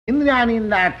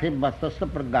Indriyāṇīndriyārthebhyas tasya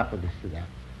pratiṣṭhitā.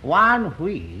 One who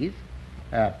is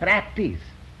practiced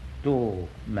to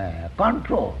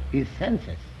control his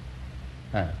senses.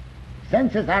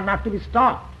 Senses are not to be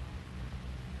stopped.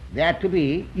 They are to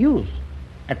be used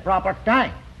at proper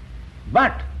time,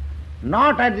 but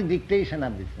not at the dictation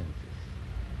of the senses.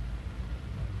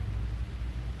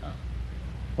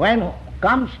 When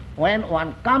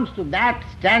one comes to that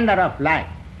standard of life,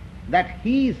 that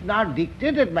he is not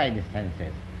dictated by the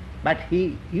senses, but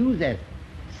he uses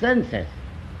senses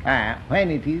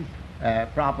when it is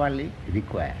properly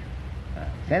required.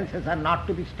 Senses are not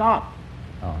to be stopped.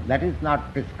 That is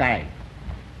not prescribed.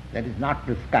 That is not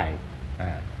prescribed.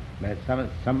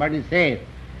 Somebody says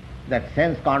that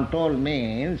sense control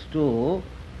means to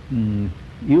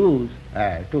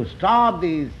to stop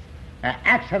these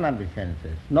action of the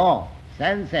senses. No,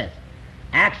 senses,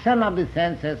 action of the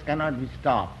senses cannot be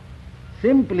stopped.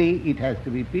 Simply it has to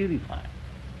be purified.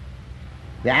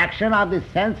 The action of the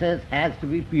senses has to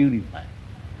be purified.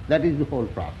 That is the whole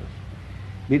process.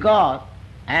 Because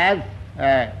as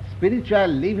a spiritual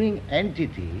living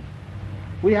entity,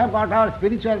 we have got our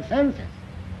spiritual senses.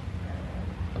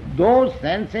 Those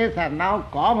senses are now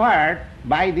covered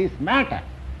by this matter.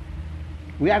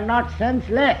 We are not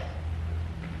senseless.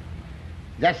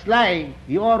 Just like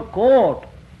your coat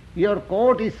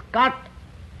is cut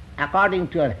according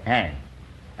to your hand.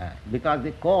 Because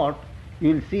the coat,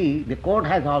 you will see, the coat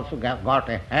has also got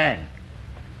a hand.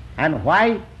 And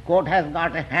why coat has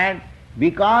got a hand?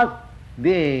 Because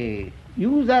the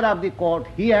user of the coat,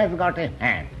 he has got a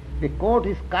hand. The coat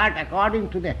is cut according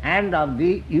to the hand of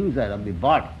the user of the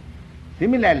body.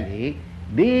 Similarly,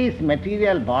 this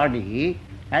material body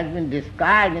has been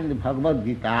described in the Bhagavad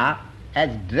Gita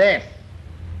as dress.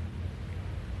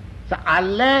 So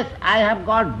unless I have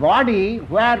got body,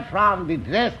 where from the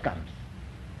dress comes?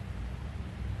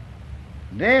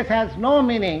 Dress has no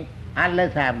meaning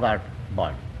unless I have got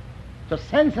body. So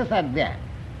senses are there.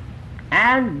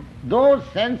 And those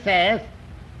senses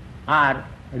are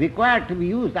required to be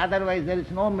used, otherwise there is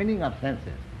no meaning of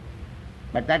senses.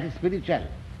 But that is spiritual.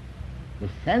 The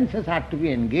senses are to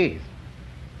be engaged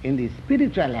in the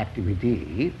spiritual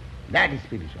activity. That is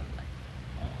spiritual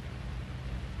life.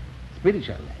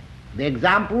 Spiritual life. The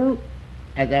example,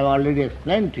 as I have already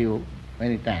explained to you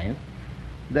many times,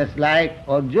 that's like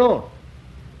Arjuna.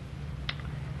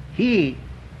 He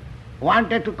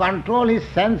wanted to control his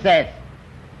senses,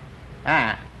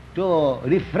 to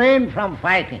refrain from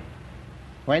fighting.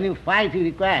 When you fight, you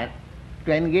require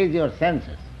to engage your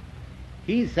senses.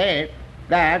 He said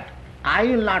that I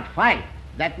will not fight.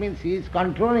 That means he is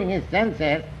controlling his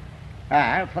senses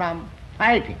from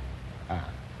fighting.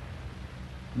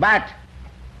 But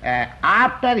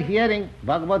after hearing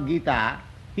Bhagavad Gita,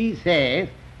 he says,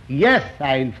 yes,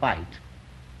 I will fight.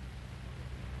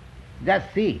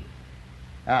 Just see,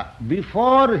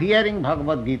 before hearing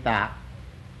Bhagavad Gita,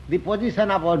 the position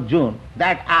of Arjuna,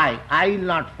 that I will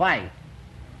not fight.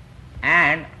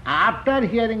 And after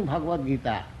hearing Bhagavad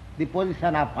Gita, the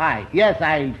position of I, yes,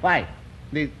 I will fight.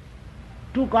 These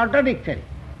two contradictory.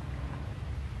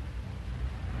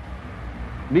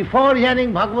 Before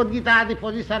hearing Bhagavad Gita, the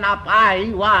position of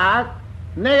I was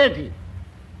negative.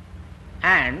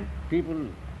 And people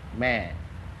may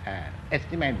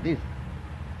estimate this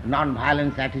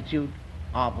non-violence attitude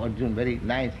of Arjuna very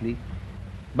nicely.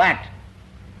 But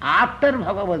after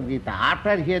Bhagavad Gita,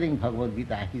 after hearing Bhagavad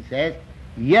Gita, he says,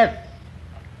 yes,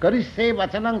 Kariṣye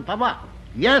vacanaṁ tava.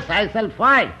 Yes, I shall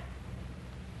fight.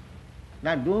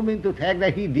 Now do you mean to think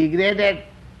that he degraded?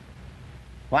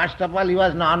 First of all, he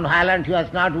was non-violent, he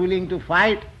was not willing to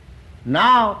fight.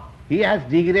 Now he has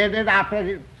degraded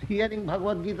after hearing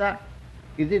Bhagavad Gita.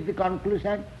 Is it the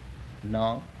conclusion?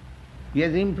 No. He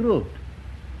has improved.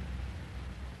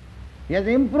 He has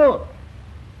improved.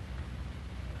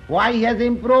 Why he has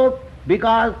improved?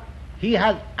 Because he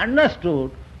has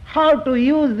understood how to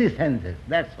use the senses,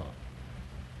 that's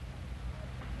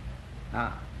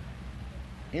all.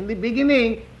 In the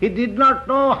beginning, he did not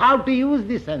know how to use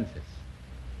the senses.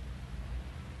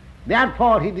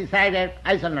 Therefore, he decided,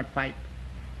 I shall not fight.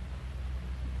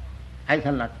 I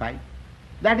shall not fight.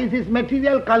 That is his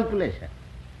material calculation.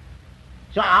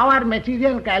 So our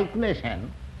material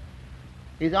calculation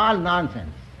is all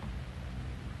nonsense.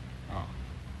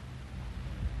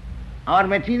 Our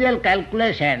material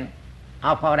calculation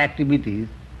of our activities,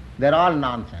 they are all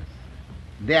nonsense.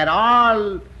 They are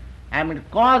all,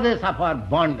 causes of our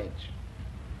bondage.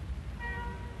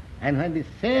 And when the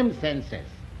same senses,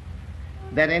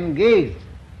 they are engaged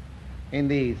in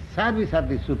the service of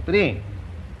the Supreme,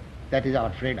 that is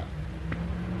our freedom.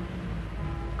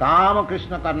 Kāmaḥ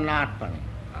kṛṣṇa-karmārpane.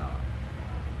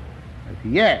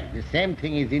 Here, the same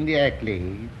thing is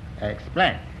indirectly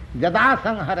explained. Yada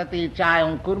sanharati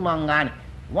chayam kurmangani.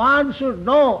 One should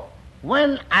know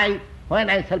when I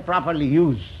shall properly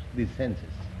use these senses.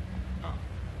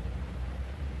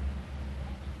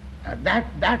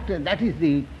 That is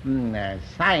the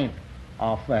sign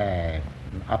of a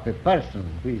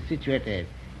person who is situated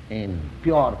in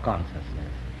pure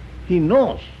consciousness. He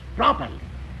knows properly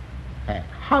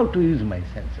how to use my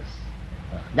senses.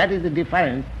 That is the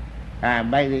difference.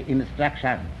 By the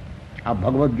instruction of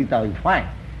Bhagavad Gita we find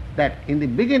that in the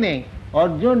beginning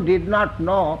Arjuna did not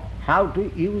know how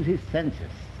to use his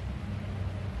senses.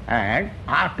 And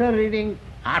after hearing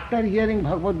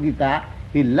Bhagavad Gita,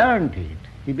 he learned it.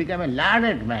 He became a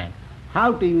learned man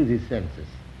how to use his senses.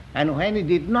 And when he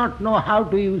did not know how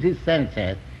to use his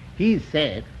senses, he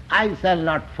said, I shall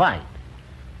not fight.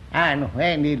 And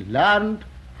when he learned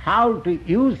how to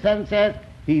use senses,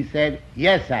 he said,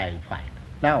 yes, I will fight.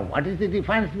 Now, what is the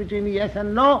difference between yes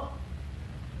and no?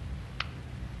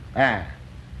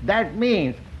 That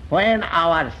means when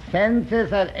our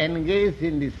senses are engaged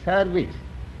in the service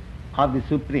of the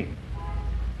Supreme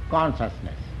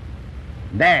Consciousness,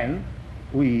 then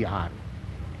we are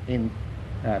in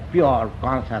pure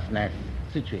consciousness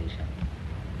situation.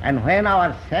 And when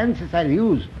our senses are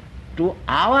used to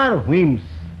our whims,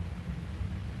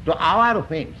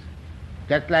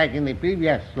 just like in the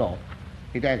previous sloka,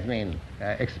 it has been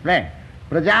explained.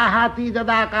 Prajahati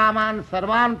jada kāmān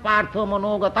sarvān pārtho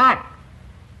manogatat.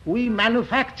 We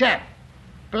manufacture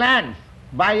plans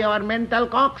by our mental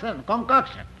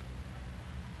concoction.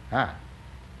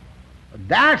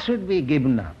 That should be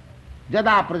given up.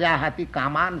 Jada prajahati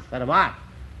kāmān sarvān.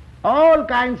 All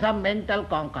kinds of mental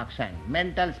concoction,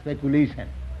 mental speculation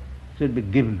should be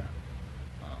given up.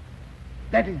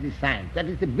 That is the science, that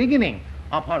is the beginning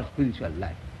of our spiritual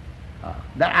life.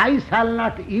 That I shall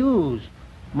not use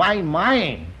my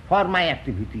mind for my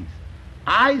activities.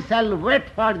 I shall wait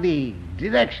for the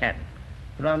direction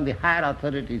from the higher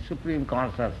authority, Supreme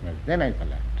Consciousness, then I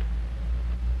shall act.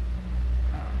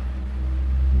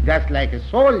 Just like a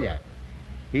soldier,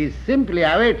 he is simply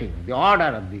awaiting the order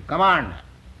of the commander.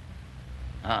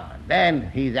 Then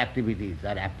his activities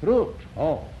are approved.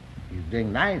 Oh, he is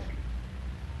doing nicely.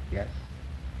 Yes.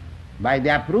 By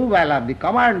the approval of the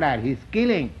commander, he is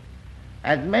killing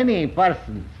as many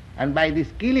persons, and by this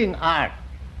killing art,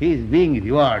 he is being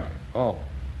rewarded. Oh,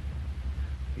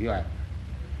 you are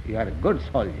a good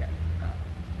soldier.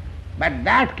 But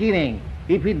that killing,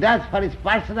 if he does for his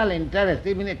personal interest,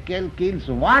 even if he kills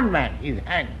one man, he is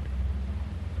hanged.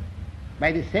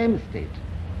 By the same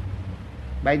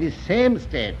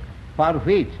state for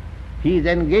which he is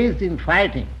engaged in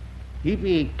fighting, if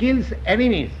he kills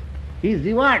enemies, he is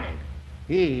rewarded.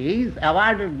 He is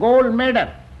awarded gold medal,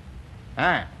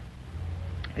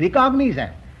 recognition.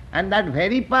 And that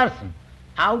very person,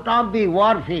 out of the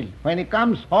war field, when he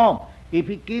comes home, if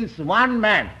he kills one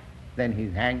man, then he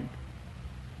is hanged.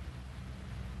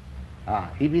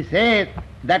 If he says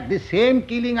that the same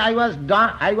killing I was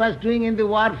doing in the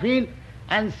war field,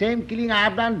 and same killing I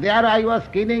have done there, I was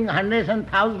killing hundreds and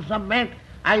thousands of men,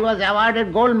 I was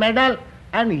awarded gold medal,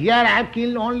 and here I have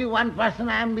killed only one person,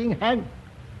 I am being hanged.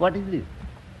 What is this?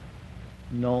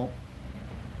 No.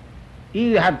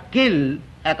 You have killed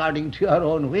according to your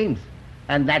own whims,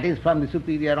 and that is from the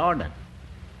superior order.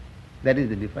 That is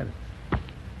the difference.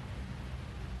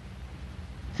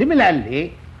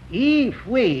 Similarly, if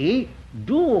we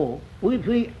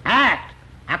act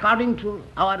according to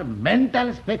our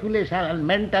mental speculation and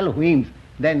mental whims,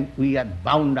 then we are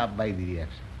bound up by the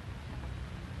reaction.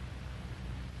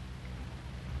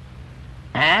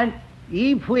 And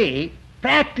if we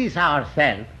practice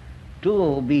ourselves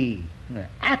to be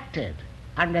acted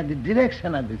under the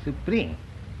direction of the Supreme,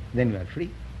 then we are free.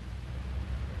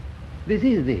 This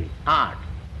is the art.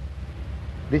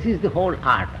 This is the whole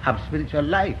art of spiritual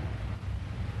life.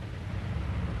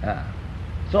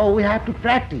 So we have to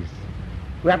practice.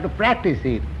 We have to practice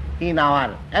it in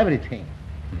our everything.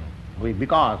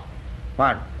 Because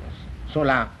for so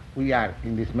long we are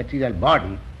in this material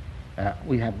body,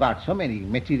 we have got so many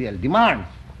material demands.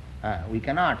 We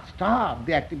cannot stop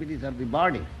the activities of the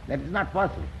body. That is not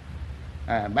possible.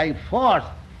 By force,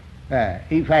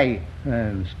 if I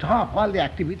stop all the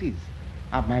activities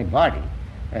of my body,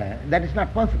 that is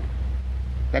not possible.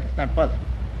 That is not possible.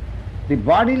 The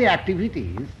bodily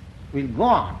activities will go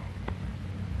on,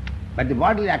 but the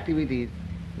bodily activities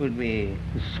will be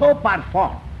so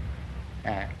performed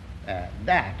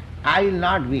that I will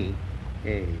not be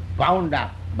bound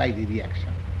up by the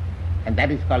reaction. And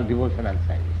that is called devotional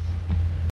silence.